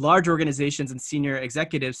large organizations and senior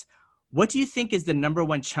executives. What do you think is the number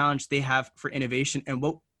one challenge they have for innovation? And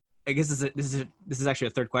what, I guess this is actually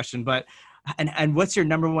a third question, but and what's your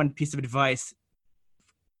number one piece of advice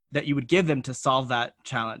that you would give them to solve that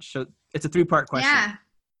challenge? So it's a three-part question.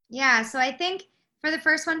 Yeah. So I think for the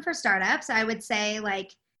first one for startups, I would say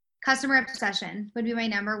like customer obsession would be my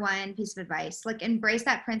number one piece of advice. Like embrace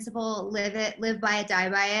that principle, live it, live by it, die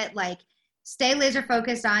by it. Like stay laser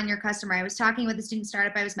focused on your customer. I was talking with a student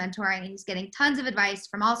startup I was mentoring, and he's getting tons of advice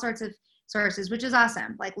from all sorts of sources, which is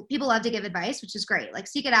awesome. Like people love to give advice, which is great. Like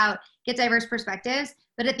seek it out, get diverse perspectives.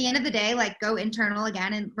 But at the end of the day, like go internal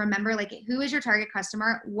again and remember like who is your target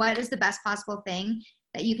customer? What is the best possible thing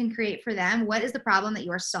that you can create for them? What is the problem that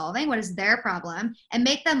you are solving? What is their problem? And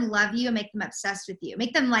make them love you and make them obsessed with you.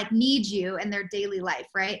 Make them like need you in their daily life,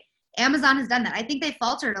 right? Amazon has done that. I think they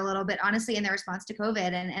faltered a little bit, honestly, in their response to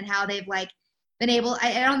COVID and how they've like been able,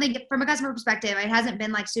 I don't think from a customer perspective, it hasn't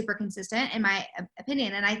been like super consistent in my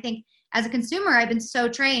opinion. And I think as a consumer, I've been so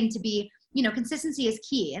trained to be, consistency is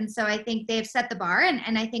key. And so I think they've set the bar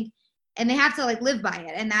and I think, and they have to like live by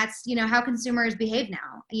it. And that's, how consumers behave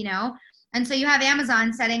now, And so you have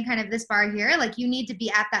Amazon setting kind of this bar here, like you need to be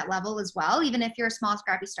at that level as well, even if you're a small,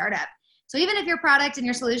 scrappy startup. So even if your product and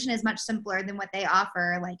your solution is much simpler than what they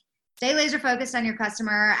offer, like stay laser focused on your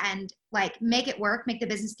customer and like make it work, make the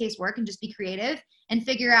business case work and just be creative and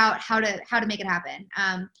figure out how to make it happen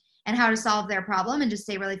and how to solve their problem and just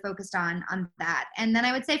stay really focused on that. And then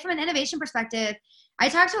I would say from an innovation perspective, I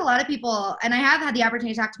talk to a lot of people and I have had the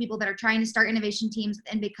opportunity to talk to people that are trying to start innovation teams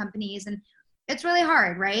within big companies, and it's really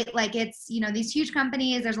hard, right? Like it's, these huge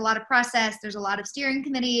companies, there's a lot of process, there's a lot of steering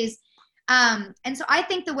committees. And so I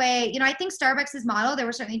think the way, I think Starbucks' model, there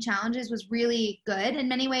were certainly challenges, was really good in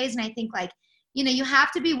many ways. And I think like, you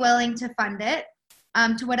have to be willing to fund it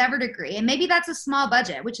to whatever degree. And maybe that's a small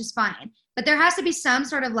budget, which is fine, but there has to be some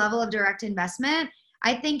sort of level of direct investment.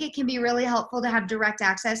 I think it can be really helpful to have direct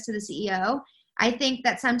access to the CEO. I think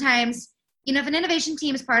that sometimes, if an innovation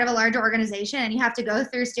team is part of a larger organization and you have to go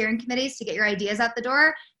through steering committees to get your ideas out the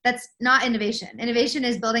door, that's not innovation. Innovation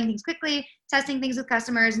is building things quickly, testing things with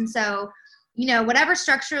customers. And so, whatever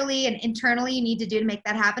structurally and internally you need to do to make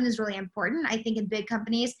that happen is really important. I think in big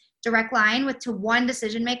companies, direct line to one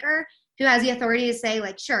decision maker who has the authority to say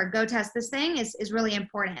like, sure, go test this thing is really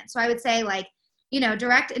important. So I would say like,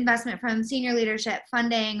 direct investment from senior leadership,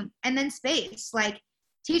 funding, and then space, like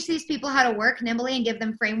teach these people how to work nimbly and give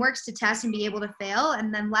them frameworks to test and be able to fail,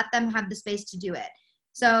 and then let them have the space to do it.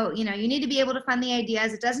 So, you need to be able to fund the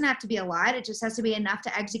ideas. It doesn't have to be a lot. It just has to be enough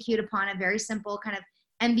to execute upon a very simple kind of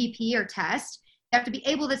MVP or test. You have to be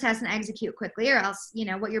able to test and execute quickly, or else,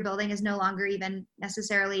 what you're building is no longer even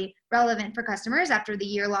necessarily relevant for customers after the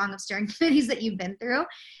year long of steering committees that you've been through.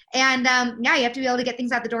 And you have to be able to get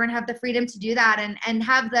things out the door and have the freedom to do that and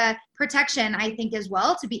have the protection, I think, as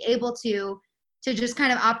well, to be able to just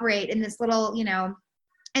kind of operate in this little,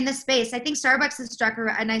 in this space. I think Starbucks has struck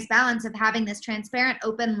a nice balance of having this transparent,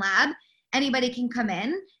 open lab. Anybody can come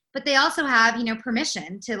in, but they also have,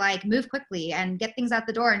 permission to like move quickly and get things out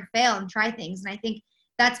the door and fail and try things. And I think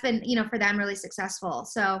that's been, for them really successful.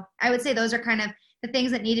 So I would say those are kind of the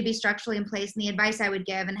things that need to be structurally in place and the advice I would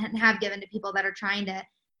give and have given to people that are trying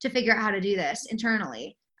to figure out how to do this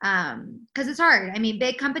internally. Because it's hard. I mean,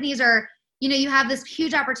 big companies are, you have this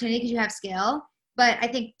huge opportunity because you have scale. But I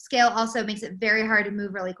think scale also makes it very hard to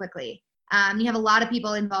move really quickly. You have a lot of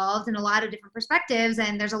people involved and a lot of different perspectives,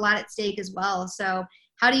 and there's a lot at stake as well. So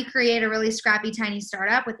how do you create a really scrappy, tiny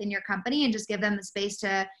startup within your company and just give them the space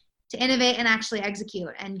to innovate and actually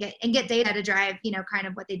execute and get data to drive, kind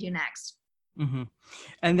of what they do next? Mm-hmm.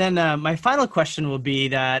 And then my final question will be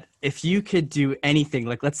that if you could do anything,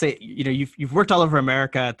 like let's say, you've worked all over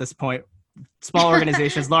America at this point, small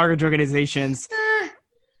organizations, large organizations.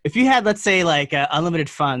 If you had, let's say, like unlimited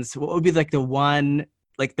funds, what would be like the one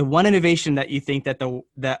innovation that you think that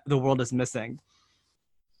the world is missing?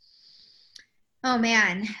 Oh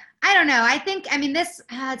man, I don't know. This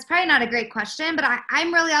it's probably not a great question, but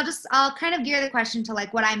I'll kind of gear the question to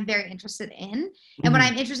like what I'm very interested in and what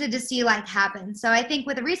I'm interested to see like happen. So I think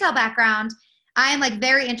with a retail background, I am like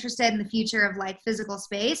very interested in the future of like physical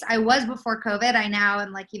space. I was before COVID. I now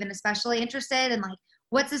am like even especially interested in like,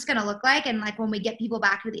 what's this going to look like? And like when we get people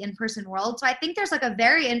back to the in-person world. So I think there's like a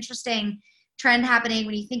very interesting trend happening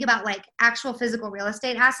when you think about like actual physical real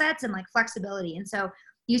estate assets and like flexibility. And so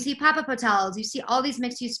you see pop-up hotels, you see all these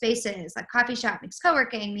mixed use spaces like coffee shop meets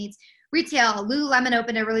co-working meets retail. Lululemon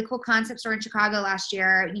opened a really cool concept store in Chicago last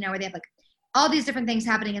year, you know, where they have like all these different things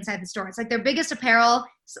happening inside the store. It's like their biggest apparel,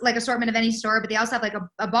 like assortment of any store, but they also have like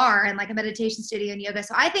a bar and like a meditation studio and yoga.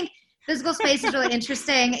 So I think physical space is really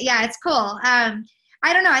interesting. Yeah, it's cool.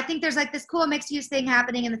 I don't know. I think there's like this cool mixed use thing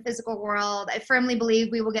happening in the physical world. I firmly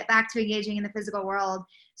believe we will get back to engaging in the physical world.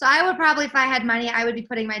 So I would probably, if I had money, I would be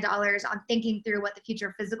putting my dollars on thinking through what the future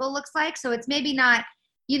of physical looks like. So it's maybe not,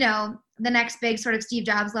 you know, the next big sort of Steve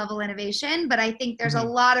Jobs level innovation, but I think there's a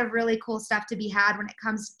lot of really cool stuff to be had when it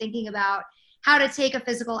comes to thinking about how to take a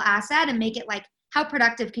physical asset and make it like, how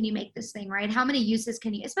productive can you make this thing, right? How many uses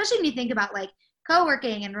can you, especially when you think about like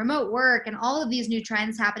co-working and remote work and all of these new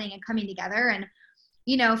trends happening and coming together, and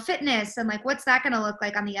you know, fitness and like, what's that going to look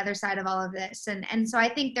like on the other side of all of this? And so I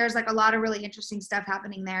think there's like a lot of really interesting stuff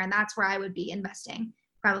happening there. And that's where I would be investing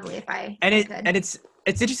probably if I could. And it's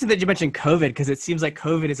interesting that you mentioned COVID, because it seems like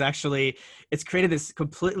COVID is actually, it's created this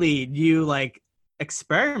completely new like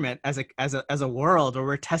experiment as a world where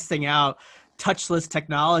we're testing out touchless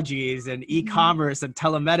technologies and e-commerce and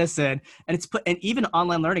telemedicine, and even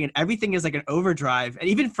online learning, and everything is like an overdrive. And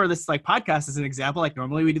even for this like podcast as an example, like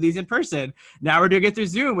normally we do these in person, now we're doing it through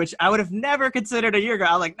Zoom, which I would have never considered a year ago.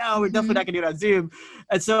 I was like, no, we're definitely not gonna do it on Zoom.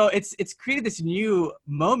 And so it's created this new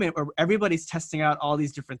moment where everybody's testing out all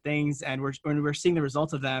these different things, and we're seeing the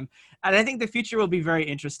results of them. And I think the future will be very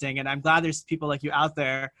interesting, and I'm glad there's people like you out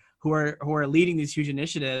there who are leading these huge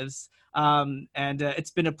initiatives.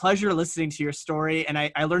 It's been a pleasure listening to your story, and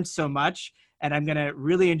I learned so much, and I'm going to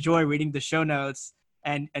really enjoy reading the show notes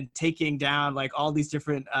and taking down like all these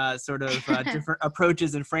different different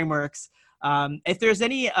approaches and frameworks. If there's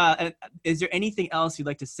is there anything else you'd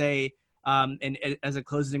like to say as a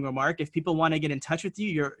closing remark? If people want to get in touch with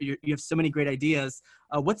you, you have so many great ideas.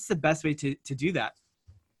 What's the best way to do that?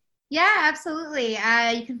 Yeah, absolutely.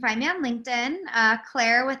 You can find me on LinkedIn,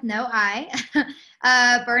 Clare with no I,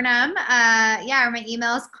 Burnham. Or my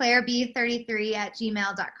email is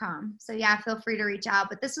clareb33@gmail.com. So yeah, feel free to reach out.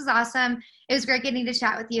 But this was awesome. It was great getting to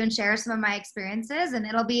chat with you and share some of my experiences. And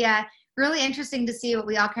it'll be really interesting to see what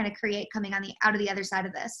we all kind of create coming out of the other side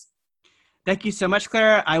of this. Thank you so much,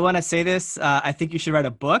 Claire. I want to say this. I think you should write a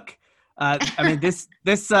book. This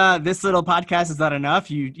little podcast is not enough.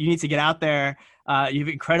 You need to get out there. You have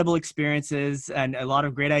incredible experiences and a lot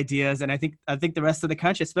of great ideas. And I think the rest of the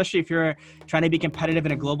country, especially if you're trying to be competitive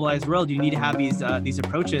in a globalized world, you need to have these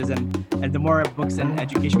approaches. And the more books and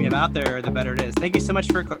education we have out there, the better it is. Thank you so much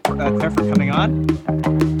Claire, for coming on.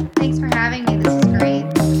 Thanks for having me. This is